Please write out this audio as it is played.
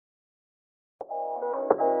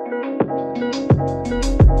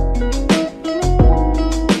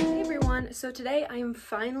So today I am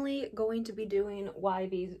finally going to be doing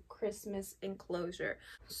YB's Christmas enclosure.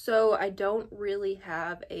 So I don't really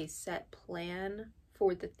have a set plan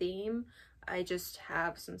for the theme. I just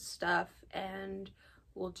have some stuff and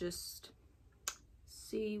we'll just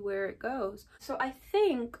see where it goes. So I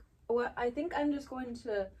think I'm just going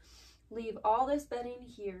to leave all this bedding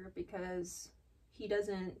here because he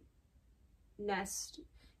doesn't nest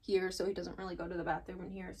here, so he doesn't really go to the bathroom in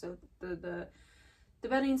here. So the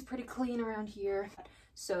bedding's pretty clean around here.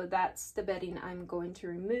 So that's the bedding I'm going to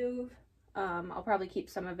remove. I'll probably keep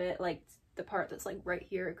some of it, like the part that's like right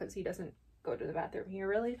here, because he doesn't go to the bathroom here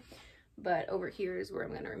really. But over here is where I'm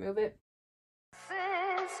going to remove it.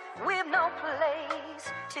 We've no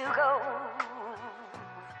place to go.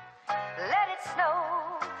 Let it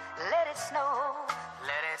snow, let it snow,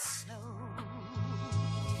 let it snow.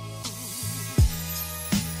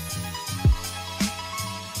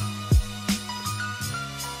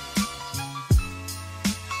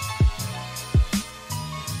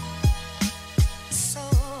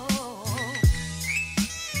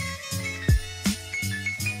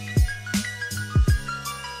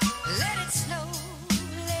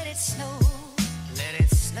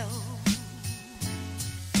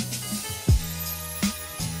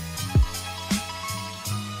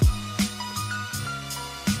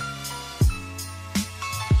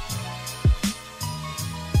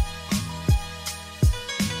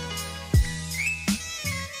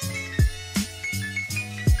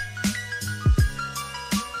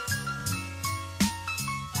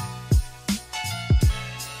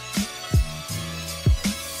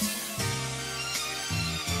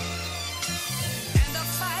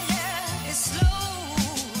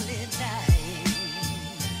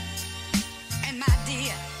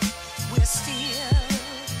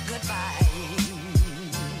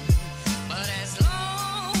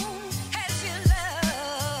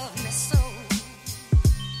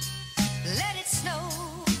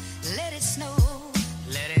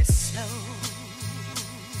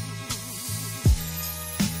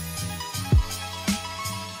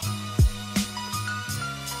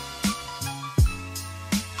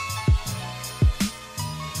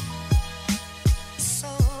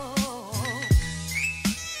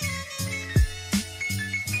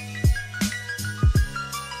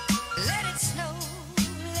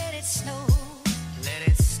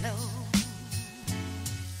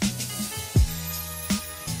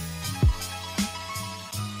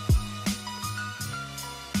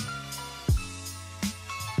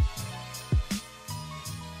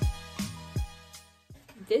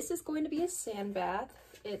 This is going to be a sand bath.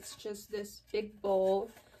 It's just this big bowl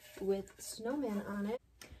with snowman on it.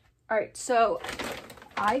 All right, so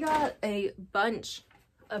I got a bunch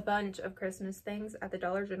of Christmas things at the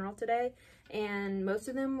Dollar General today, and most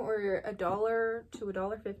of them were $1 to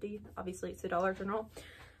 $1.50. Obviously, it's the Dollar General.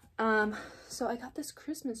 So I got this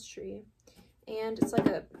Christmas tree, and it's like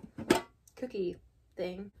a cookie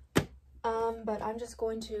thing. But I'm just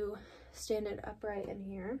going to stand it upright in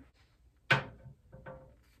here.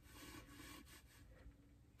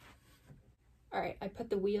 All right, I put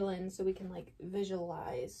the wheel in so we can like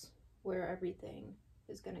visualize where everything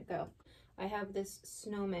is gonna go. I have this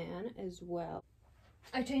snowman as well.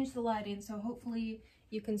 I changed the lighting, so hopefully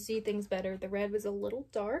you can see things better. The red was a little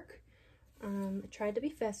dark. I tried to be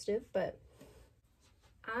festive, but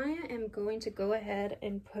I am going to go ahead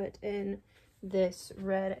and put in this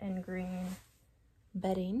red and green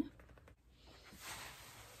bedding.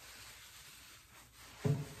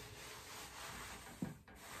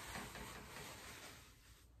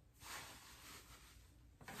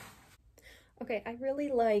 Okay, I really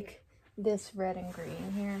like this red and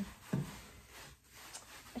green here.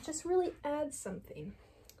 It just really adds something,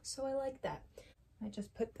 so I like that. I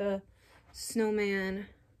just put the snowman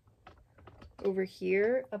over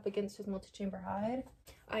here up against his multi-chamber hide.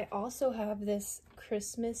 I also have this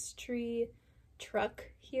Christmas tree truck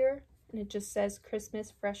here, and it just says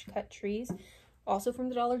Christmas fresh cut trees, also from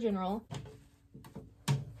the Dollar General.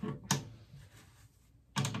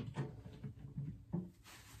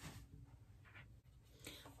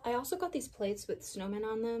 I also got these plates with snowmen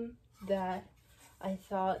on them that I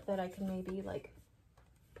thought that I could maybe like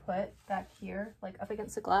put back here, like up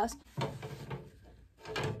against the glass.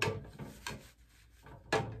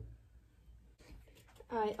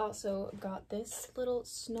 I also got this little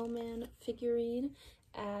snowman figurine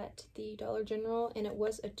at the Dollar General, and it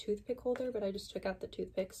was a toothpick holder, but I just took out the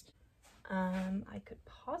toothpicks. I could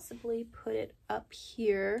possibly put it up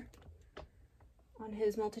here on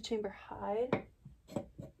his multi-chamber hide.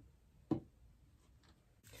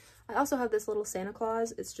 I also have this little Santa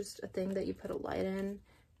Claus. It's just a thing that you put a light in,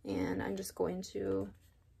 and I'm just going to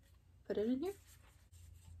put it in here.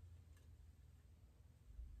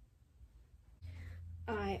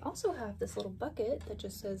 I also have this little bucket that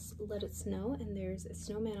just says "Let It Snow," and there's a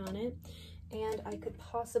snowman on it, and I could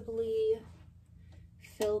possibly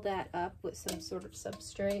fill that up with some sort of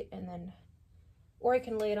substrate, and then, or I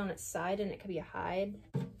can lay it on its side and it could be a hide.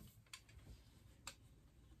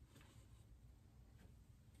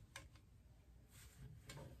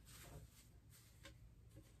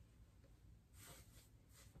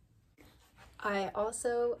 I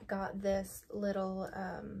also got this little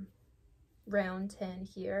round tin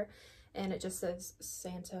here, and it just says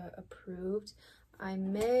Santa approved. I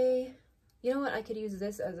may, you know what, I could use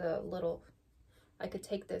this as a little, I could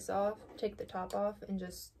take this off, take the top off, and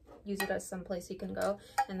just use it as some place he can go,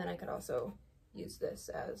 and then I could also use this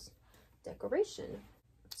as decoration.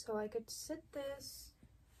 So I could sit this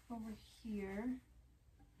over here.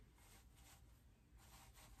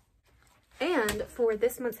 And for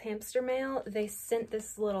this month's hamster mail, they sent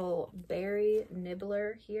this little berry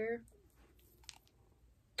nibbler here.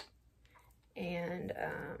 And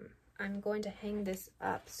I'm going to hang this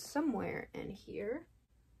up somewhere in here.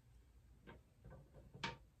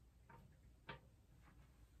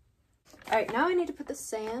 All right, now I need to put the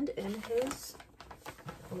sand in his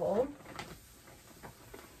bowl.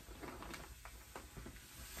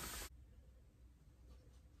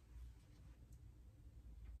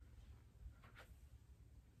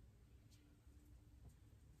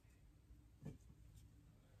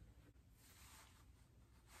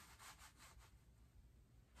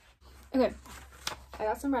 Okay, I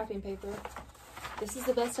got some wrapping paper. This is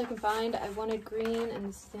the best I can find. I wanted green, and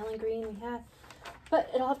this is the only green we had,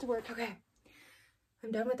 but it'll have to work. Okay,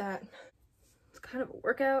 I'm done with that. It's kind of a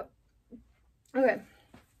workout. Okay,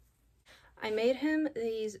 I made him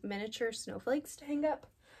these miniature snowflakes to hang up.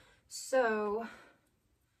 So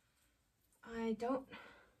I don't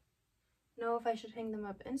know if I should hang them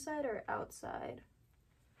up inside or outside.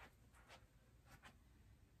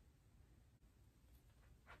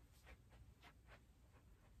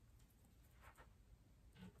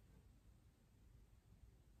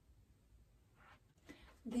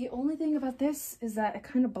 The only thing about this is that it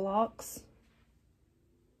kind of blocks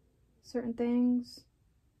certain things.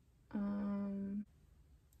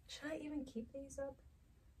 Should I even keep these up?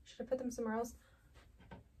 Should I put them somewhere else?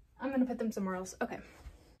 I'm gonna put them somewhere else. Okay.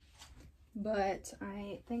 But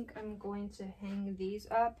I think I'm going to hang these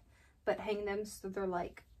up, but hang them so they're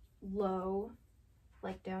like low,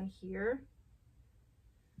 like down here,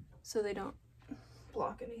 so they don't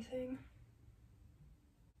block anything.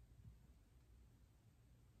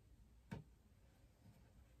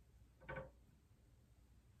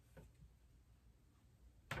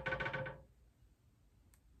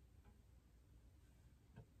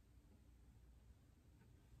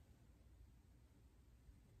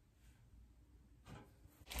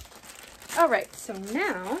 All right, so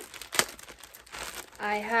now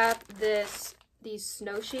I have these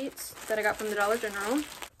snow sheets that I got from the Dollar General.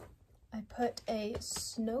 I put a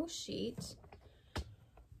snow sheet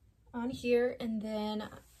on here, and then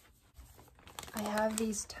I have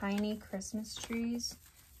these tiny Christmas trees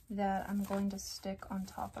that I'm going to stick on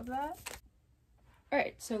top of that. All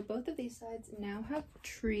right, so both of these sides now have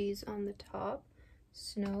trees on the top,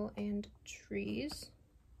 snow and trees.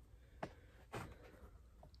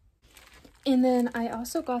 And then I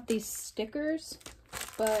also got these stickers,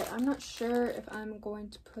 but I'm not sure if I'm going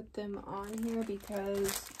to put them on here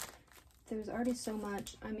because there's already so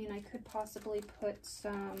much. I mean, I could possibly put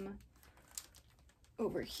some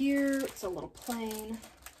over here. It's a little plain.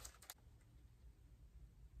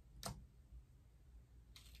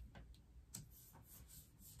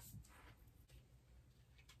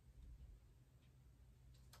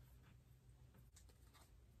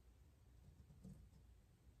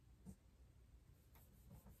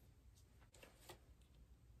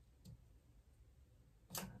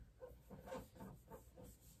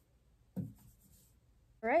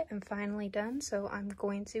 All right, I'm finally done, so I'm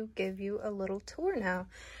going to give you a little tour now.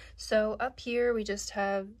 So up here, we just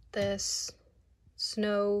have this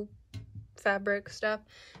snow fabric stuff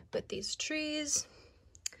with these trees.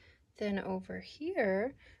 Then over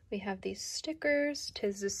here, we have these stickers,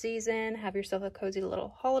 'Tis the season, have yourself a cozy little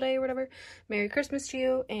holiday or whatever, Merry Christmas to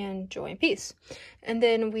you, and joy and peace. And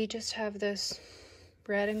then we just have this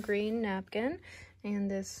red and green napkin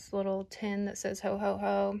and this little tin that says ho ho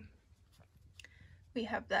ho. We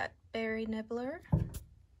have that berry nibbler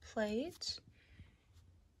plate,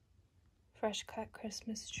 fresh cut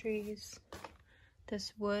Christmas trees,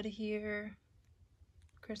 this wood here,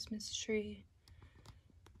 Christmas tree,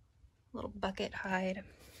 little bucket hide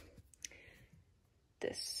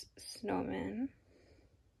this snowman.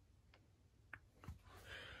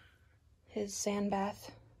 His sand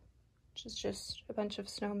bath, which is just a bunch of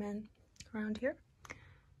snowmen around here.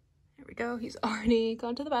 There we go. He's already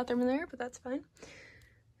gone to the bathroom in there, but that's fine.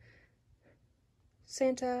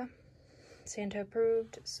 Santa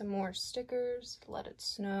approved. Some more stickers. Let it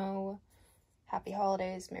snow. Happy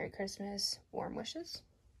holidays. Merry Christmas. Warm wishes.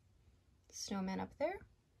 Snowman up there.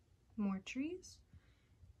 More trees.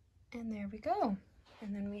 And there we go.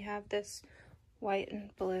 And then we have this white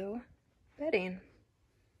and blue bedding.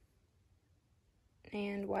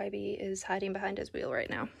 And YB is hiding behind his wheel right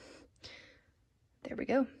now. There we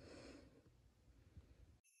go.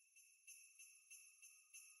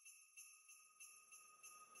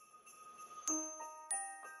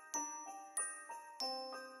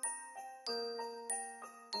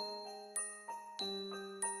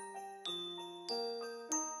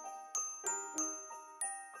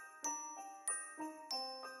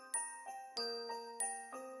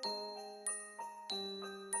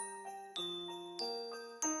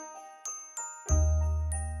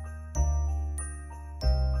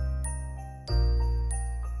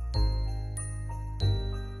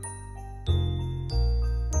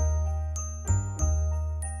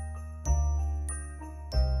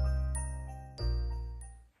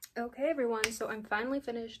 Okay everyone, so I'm finally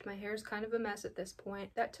finished. My hair is kind of a mess at this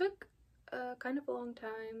point. That took kind of a long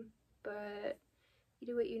time, but you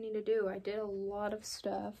do what you need to do. I did a lot of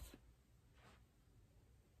stuff.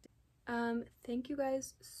 Thank you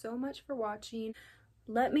guys so much for watching.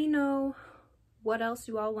 Let me know what else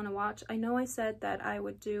you all want to watch. I know I said that I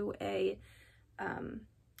would do a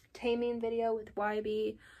taming video with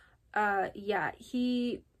YB. Yeah,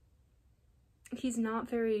 he's not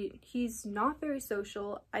very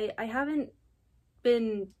social. I haven't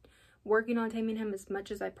been working on taming him as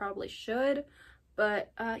much as I probably should,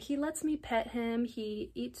 but he lets me pet him.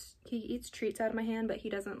 He eats treats out of my hand, but he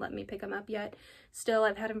doesn't let me pick him up yet. Still,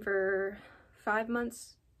 I've had him for 5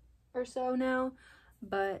 months or so now,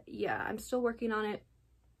 but yeah, I'm still working on it.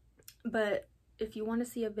 But if you want to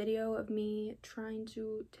see a video of me trying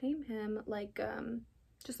to tame him, like,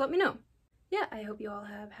 just let me know. Yeah, I hope you all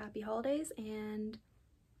have happy holidays, and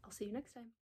I'll see you next time.